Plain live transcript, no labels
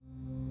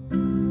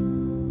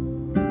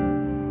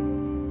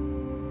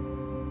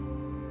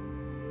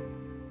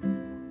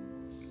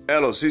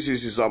Hello, this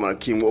is Isam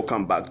Kim.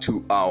 Welcome back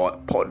to our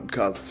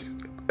podcast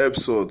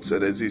episodes,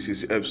 and this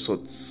is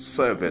episode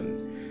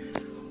 7.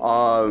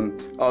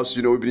 As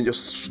you know, we've been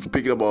just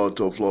speaking about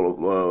a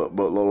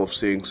lot of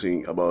things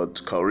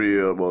about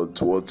career,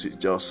 about what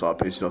just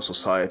happens in our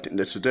society.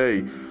 And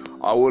something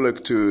I would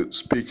like to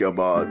speak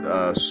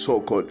about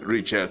so-called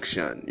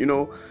rejection.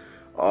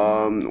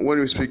 When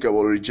we speak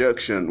about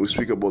rejection, we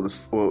speak about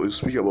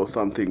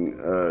something,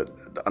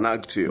 an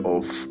act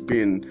of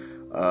being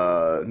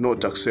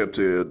not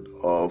accepted,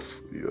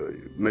 of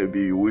maybe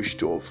you wish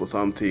to for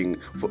something,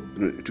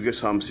 to get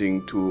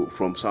something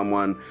from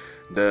someone,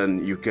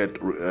 then you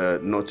get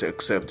not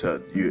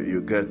accepted,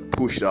 you get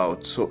pushed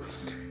out. So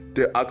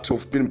the act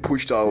of being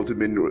pushed out and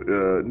being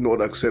not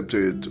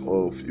accepted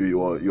of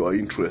your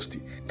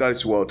interest, that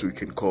is what we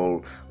can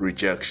call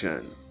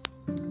rejection.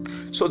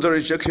 So the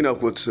rejection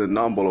have got a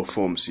number of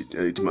forms.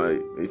 It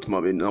might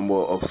be a number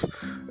of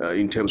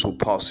in terms of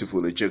passive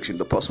rejection.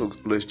 The passive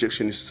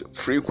rejection is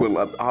frequent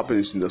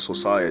happens in the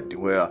society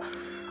where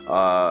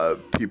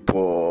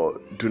people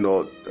do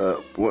not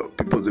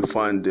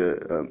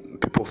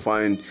people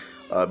find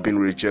being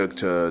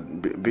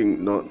rejected,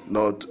 being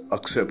not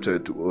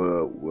accepted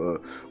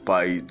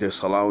by the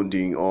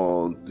surrounding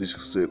or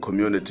the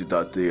community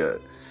that they are.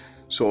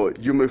 So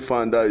you may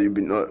find that you've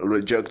been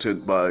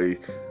rejected by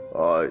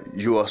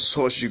your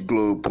social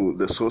group,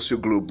 the social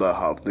group that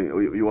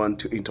you want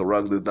to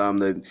interact with them,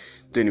 then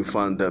you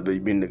find that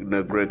they've been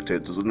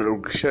neglected. So the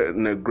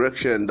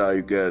neglection that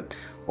you get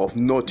of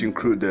not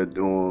included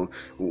in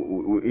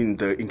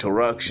the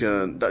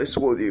interaction, that is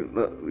what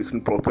it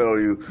can propel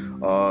you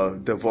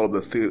develop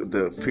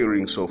the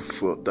feelings of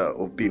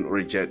being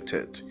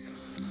rejected.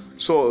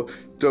 So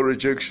the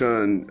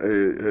rejection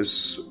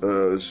is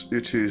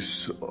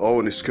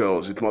on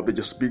scales. It might be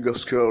just bigger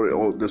scale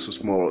or just a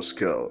smaller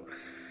scale.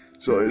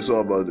 So it's all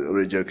about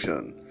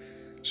rejection.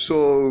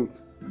 So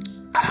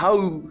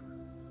how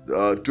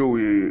do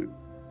you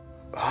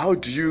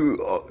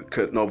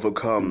can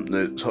overcome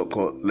the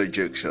so-called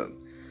rejection?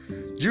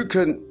 You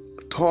can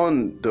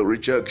turn the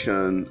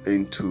rejection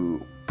into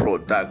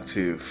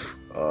productive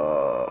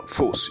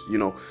force.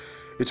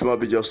 It might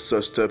be just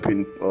a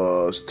stepping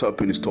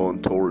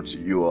stone towards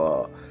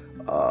your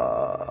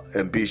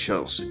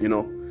ambitions.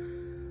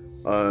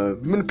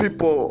 Many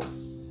people,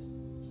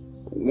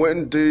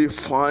 when they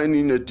find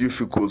in a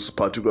difficult,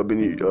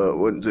 particularly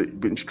when they've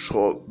been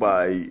struck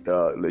by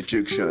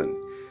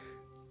rejection,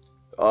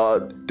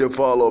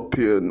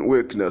 developing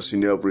weakness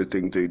in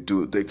everything they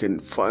do, they can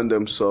find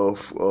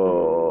themselves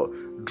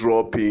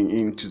dropping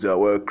into their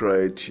work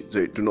rate.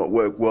 They do not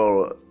work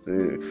well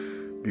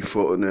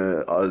before,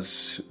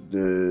 as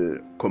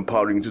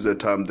comparing to the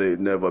time they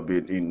never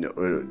been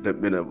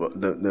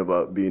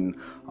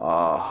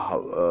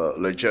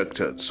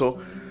rejected. So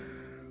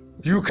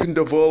you can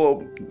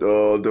develop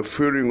the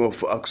feeling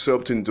of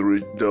accepting the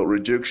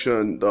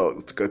rejection.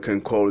 That I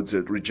can call it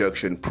the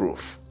rejection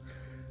proof.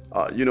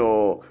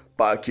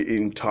 Back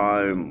in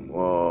time,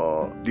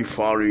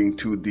 referring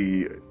to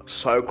the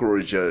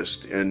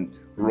psychologist and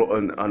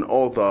an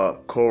author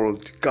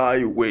called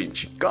Guy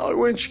Winch. Guy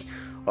Winch,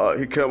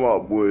 he came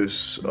up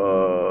with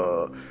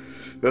a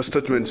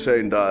statement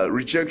saying that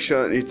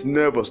rejection, it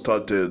never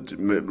started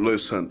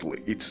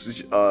recently.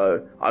 It's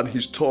an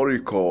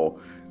historical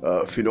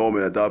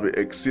phenomena that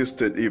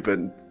existed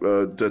even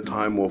the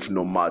time of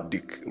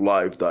nomadic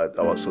life that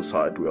our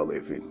society were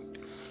living.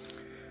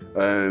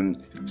 And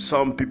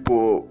some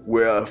people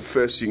were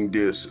facing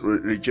this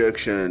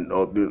rejection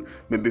or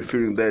maybe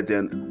feeling that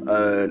they're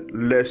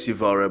less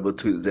vulnerable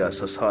to their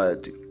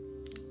society.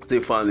 They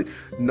find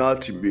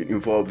not to be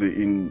involved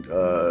in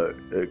a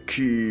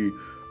key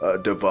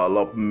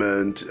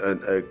development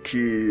and a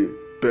key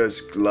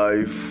basic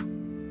life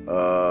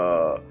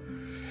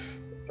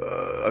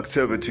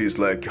activities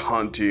like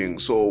hunting.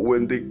 So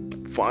when they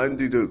find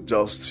it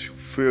just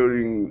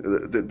feeling,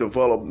 they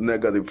develop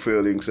negative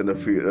feelings and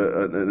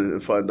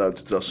find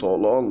out they're so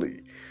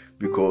lonely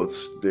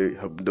because they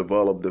have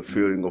developed the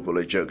feeling of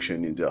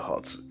rejection in their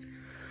hearts.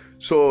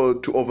 So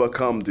to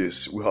overcome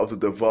this, we have to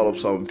develop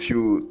some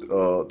few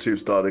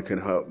tips that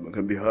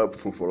can be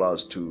helpful for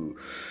us to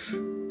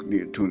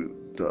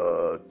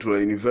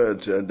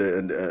reinvent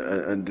and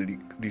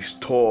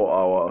restore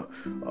our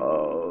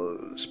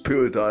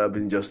spirit that have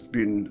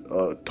been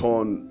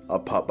torn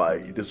apart by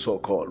the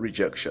so-called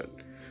rejection.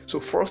 So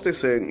first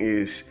thing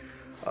is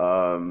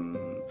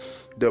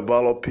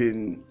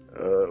developing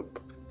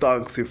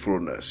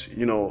thankfulness.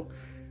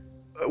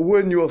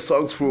 When you are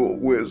thankful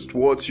with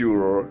what you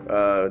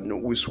are,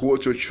 with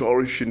what you're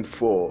cherishing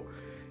for,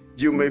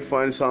 you may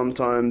find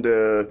sometimes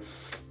the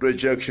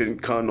rejection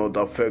cannot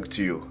affect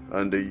you,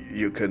 and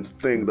you can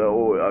think that,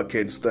 I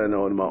can stand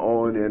on my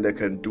own and I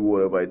can do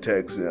whatever it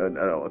takes, and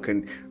I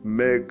can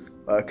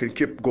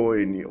keep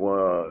going,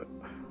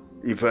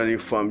 even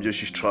if I'm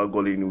just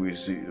struggling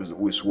with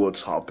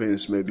what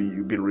happens. Maybe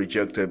you've been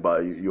rejected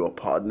by your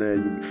partner,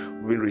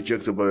 you've been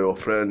rejected by your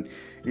friend.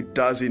 It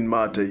doesn't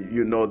matter.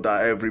 You know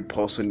that every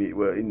person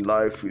in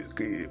life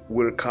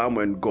will come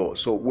and go.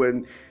 So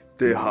when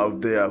they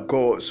have their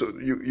goal, so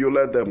you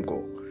let them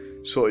go.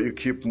 So you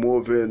keep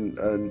moving,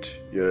 and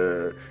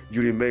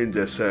you remain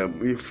the same.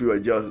 If you are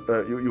just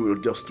you are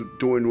just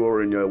doing well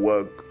in your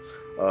work,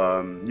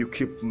 you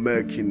keep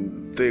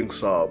making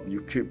things up,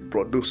 you keep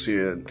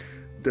producing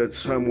the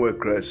same way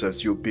grace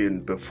as you've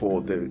been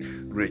before the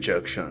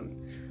rejection.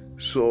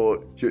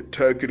 So you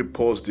take it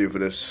positive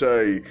and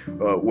say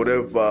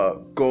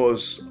whatever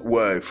goes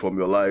away from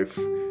your life,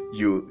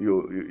 you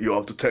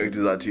have to take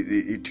it that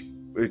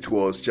it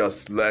was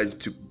just learned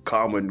to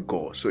come and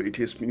go. So it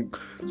is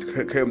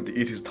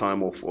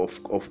time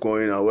of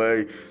going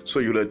away. So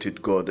you let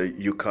it go.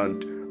 You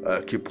can't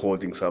keep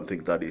holding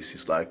something that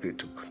is likely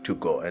to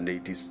go, and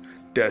it is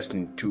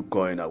destined to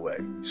going away.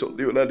 So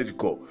you let it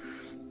go.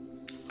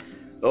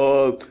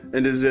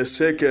 And there's a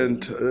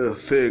second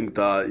thing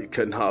that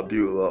can help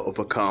you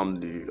overcome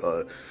the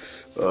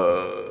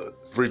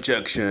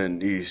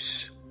rejection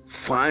is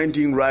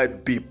finding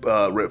right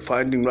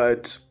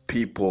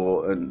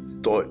people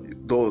and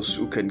those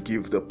who can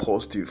give the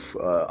positive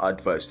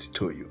advice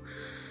to you.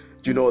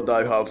 You know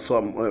that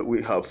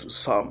we have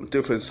some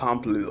different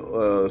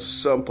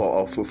sample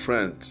of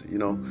friends. You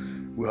know,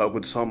 we have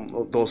got some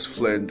of those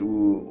friends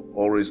who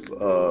always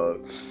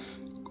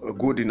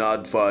good in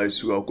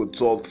advice. You have got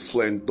those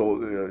friends.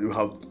 You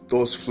have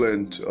those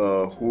friends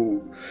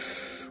whom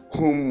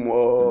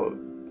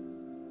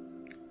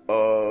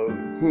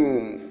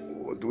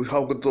we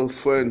have got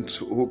those friends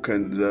who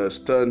can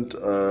stand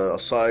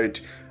aside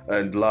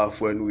and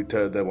laugh when we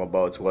tell them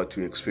about what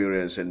we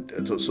experience, and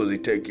so they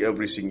take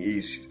everything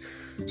easy.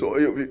 So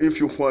if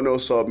you find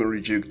yourself being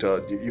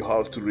rejected, you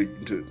have to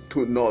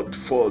not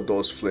follow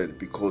those friends,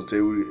 because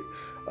they will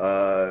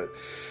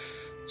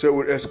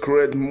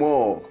escalate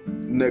more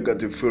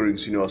negative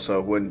feelings in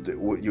yourself when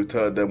you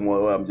tell them,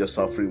 well, I'm just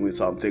suffering with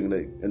something,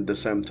 and at the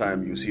same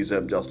time you see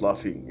them just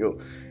laughing.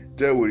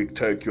 They will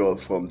take you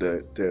off from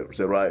the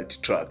right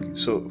track.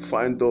 So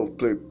find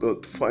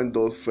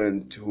those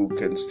friends who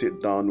can sit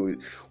down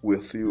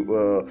with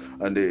you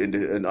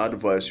and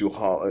advise you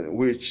how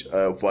which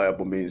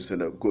viable means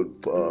and a good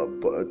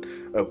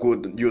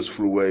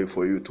useful way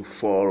for you to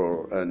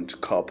follow and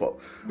cope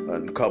up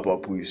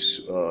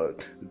with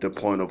the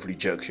point of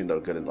rejection that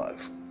you get in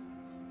life.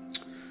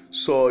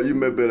 So you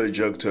may be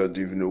rejected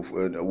even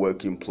in a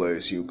working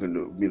place. You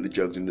can be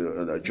rejected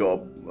in a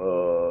job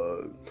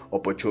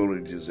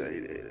opportunities.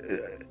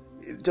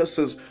 It just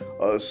says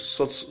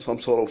some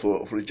sort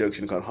of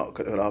rejection can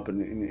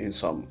happen in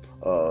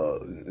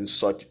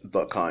such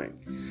that kind.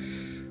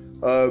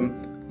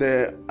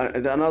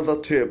 And another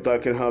tip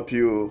that can help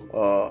you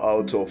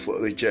out of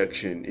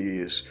rejection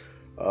is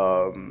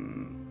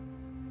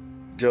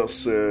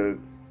just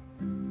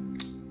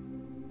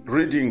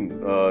reading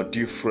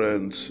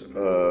different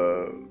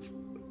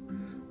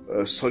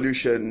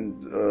solution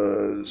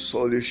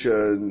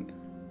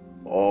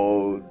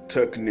or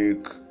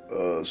technique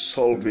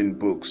solving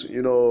books.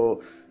 You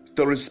know,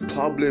 there is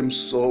problem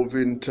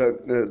solving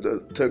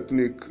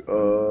technique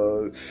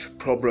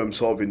problem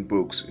solving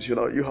books. You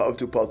know, you have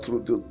to pass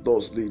through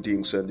those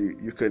readings, and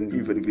you can,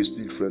 even if it's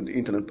different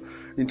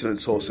internet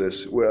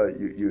sources, where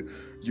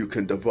you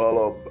can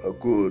develop a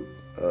good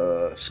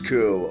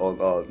skill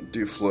on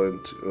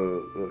different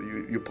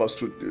you pass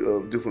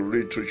through different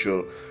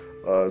literature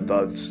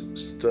that's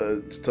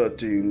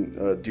starting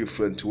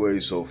different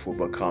ways of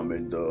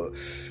overcoming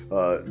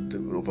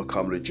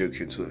overcome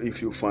rejection. So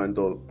if you find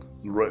the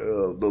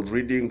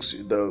readings,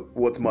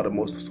 what matters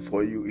most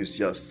for you is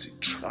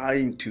just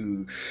trying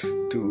to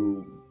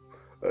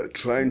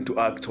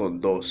act on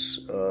those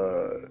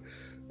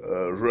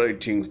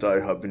writings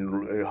that have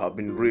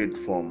been read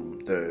from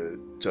the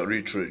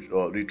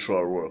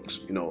literal works.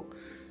 You know,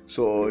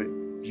 so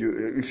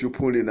if you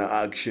put in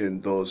action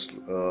those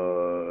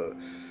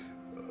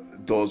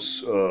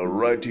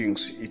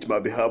writings, it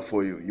might be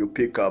helpful.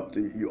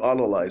 You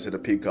analyze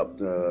and pick out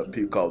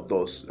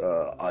those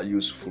are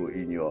useful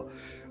in your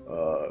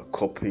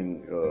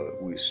coping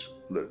with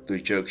the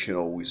rejection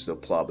or with the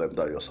problem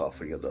that you're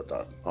suffering at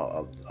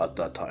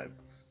that time.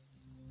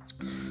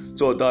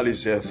 So that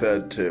is the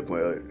third tip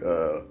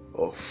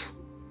of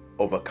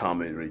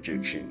overcoming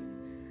rejection.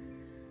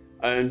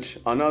 And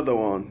another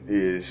one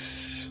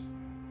is,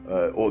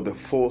 or the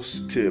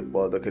fourth tip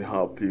that can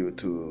help you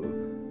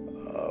to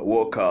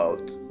walk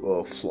out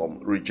from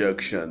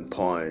rejection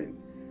point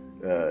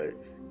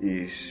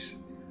is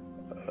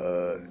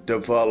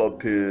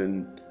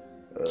developing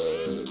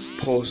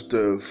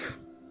positive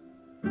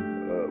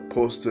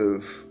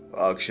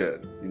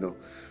action. You know,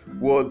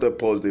 what the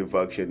positive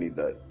action is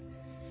that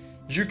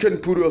you can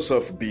put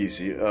yourself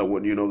busy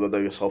when you know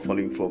that you're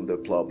suffering from the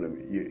problem.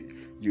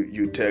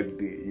 You take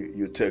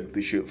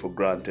the shit for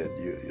granted.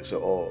 You say,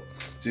 oh,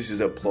 this is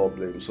a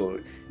problem. So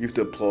if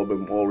the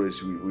problem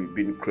always we've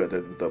been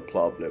created with a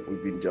problem,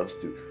 we've been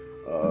just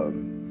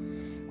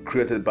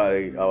created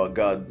by our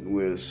God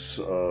with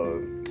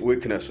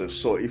weaknesses.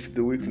 So if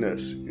the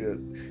weakness,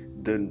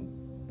 then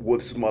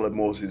what's matter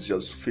most is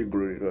just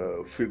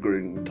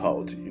figuring it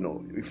out. You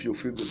know, if you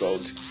figure it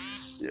out,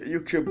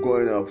 you keep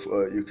going up,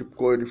 you keep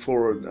going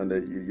forward, and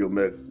you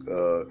make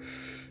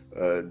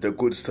the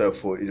good step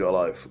in your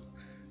life.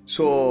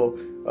 So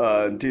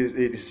this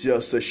is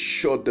just a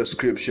short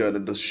description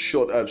and a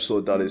short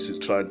episode that is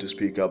trying to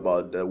speak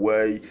about the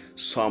way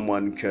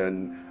someone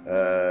can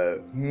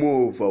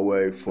move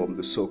away from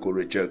the so-called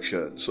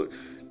rejection. So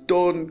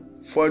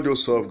don't find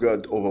yourself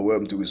get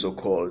overwhelmed with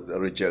so-called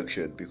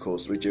rejection,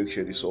 because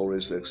rejection is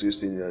always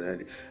existing,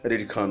 and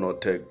it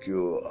cannot take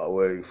you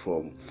away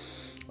from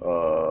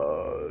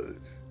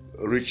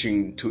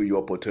reaching to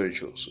your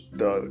potentials.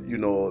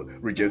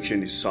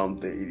 Rejection is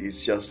something.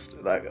 It's just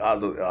like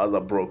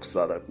other blocks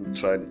that are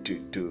trying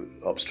to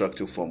obstruct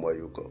you from where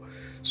you go.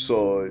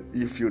 So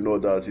if you know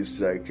that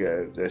it's like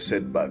a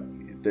setback,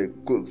 the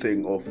good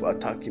thing of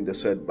attacking the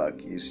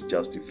setback is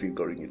just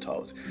figuring it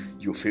out.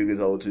 You figure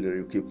it out, and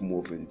you keep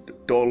moving.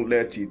 Don't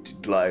let it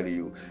lie to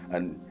you,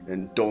 and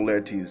don't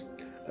let it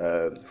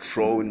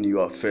throw in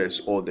your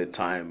face all the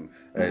time,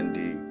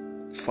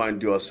 and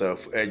find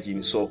yourself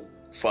edging so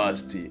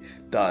fast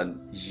than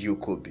you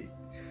could be.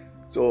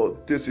 So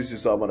this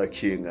is Samana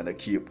King, and I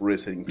keep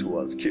listening to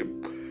us. Keep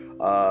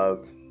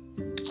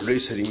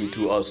listening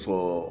to us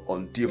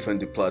on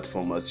different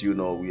platforms. As you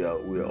know, we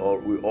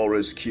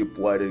always keep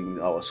widening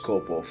our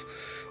scope of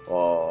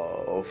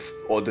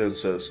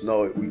audiences.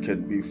 Now we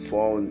can be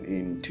found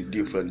into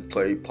different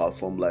play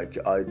platforms like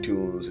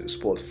iTunes,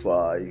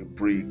 Spotify,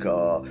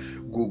 Breaker,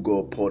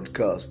 Google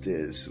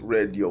Podcasts,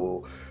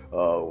 radio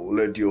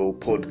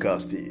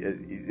podcast,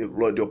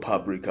 Radio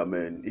Public. I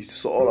mean,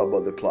 it's all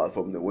about the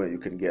platform, the way you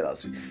can get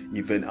us.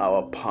 Even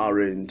our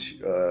parent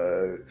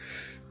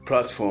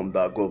platform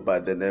that go by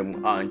the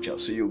name Anchor.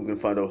 So you can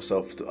find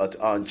yourself at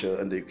Anchor,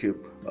 and you keep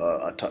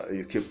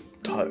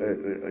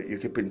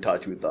in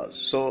touch with us.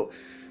 So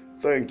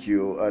thank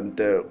you, and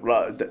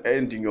the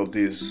ending of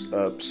this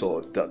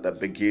episode, the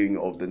beginning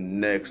of the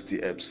next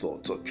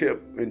episode. So keep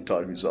in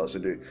touch with us,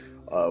 and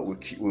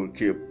we'll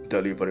keep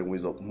delivering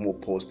with a more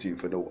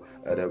positive and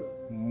a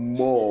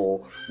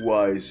more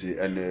wise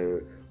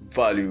and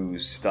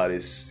values that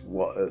is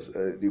what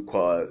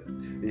required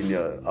in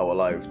our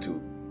life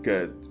to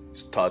get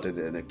started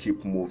and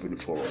keep moving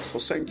forward. So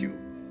thank you.